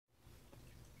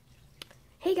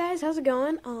Hey guys, how's it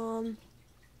going?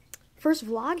 First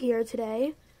vlog here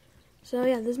today. So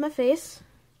yeah, this is my face.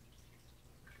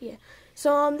 Yeah.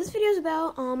 So this video is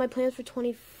about my plans for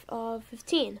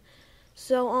 2015.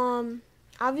 So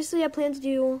obviously I plan to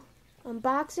do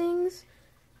unboxings.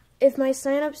 If my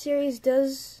sign up series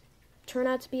does turn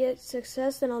out to be a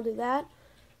success, then I'll do that.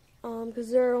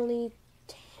 Because there are only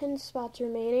 10 spots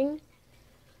remaining.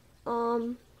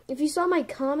 If you saw my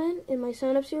comment in my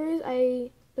sign up series,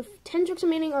 the 10 trucks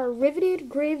remaining are Riveted,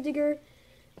 Gravedigger,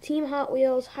 Team Hot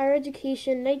Wheels, Higher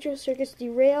Education, Nitro Circus,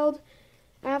 Derailed,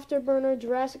 Afterburner,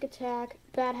 Jurassic Attack,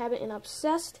 Bad Habit, and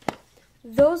Obsessed.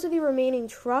 Those are the remaining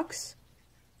trucks.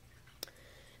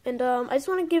 And I just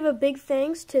want to give a big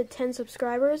thanks to 10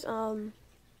 subscribers.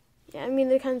 Yeah, I mean,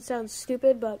 they kind of sound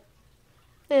stupid, but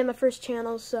they're my first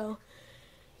channel, so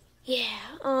yeah.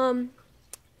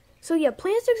 So yeah,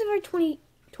 plans to for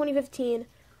 2015.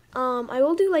 I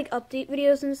will do like update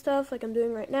videos and stuff like I'm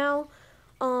doing right now.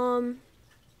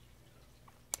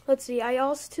 Let's see. I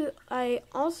also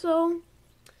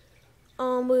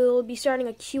will be starting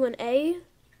a Q&A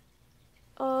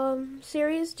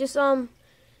series. Just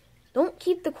don't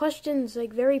keep the questions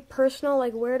like very personal,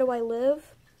 like where do I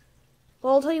live?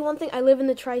 Well, I'll tell you one thing. I live in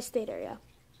the tri-state area.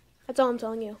 That's all I'm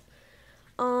telling you.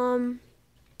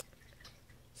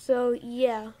 So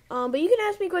yeah, but you can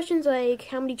ask me questions like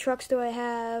how many trucks do I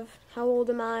have, how old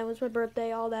am I, when's my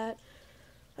birthday, all that.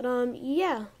 But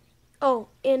yeah. Oh,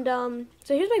 and so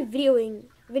here's my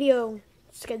video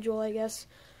schedule, I guess.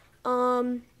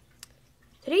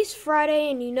 Today's Friday,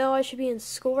 and you know I should be in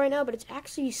school right now, but it's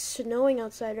actually snowing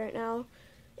outside right now,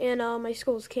 and my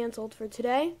school is canceled for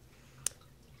today.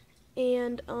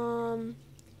 And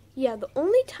yeah, the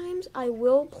only times I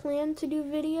will plan to do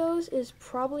videos is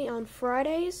probably on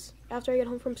Fridays after I get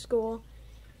home from school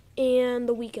and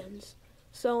the weekends.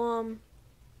 So,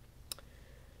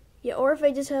 yeah, or if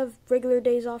I just have regular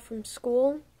days off from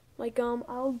school, like,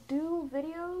 I'll do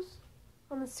videos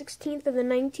on the 16th or the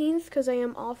 19th because I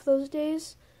am off those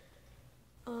days.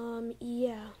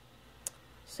 Yeah.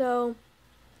 So,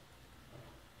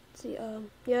 let's see,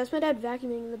 yeah, that's my dad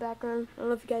vacuuming in the background. I don't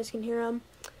know if you guys can hear him.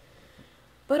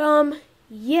 But,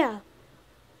 yeah.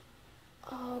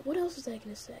 What else was I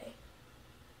gonna say?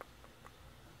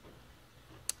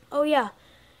 Oh, yeah.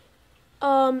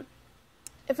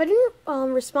 If I didn't,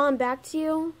 respond back to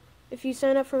you, if you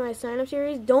sign up for my sign-up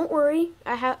series, don't worry.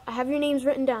 I have your names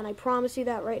written down. I promise you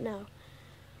that right now.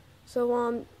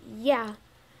 So, yeah.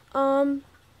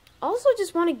 Also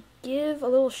just want to give a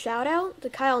little shout-out to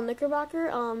Kyle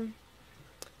Knickerbocker.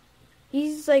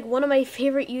 He's like one of my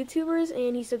favorite YouTubers,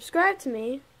 and he subscribed to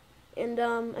me. And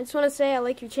I just want to say I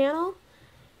like your channel,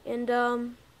 and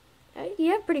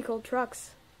you have pretty cool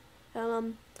trucks.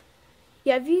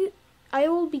 Yeah, I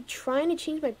will be trying to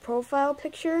change my profile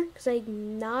picture because I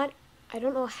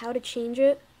don't know how to change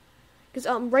it. Because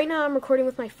right now I'm recording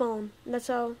with my phone. And that's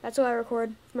how I record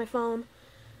with my phone.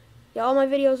 Yeah, all my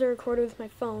videos are recorded with my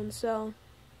phone. So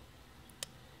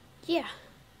yeah.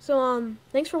 So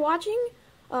thanks for watching.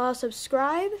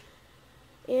 Subscribe,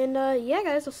 and yeah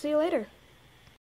guys, I'll see you later.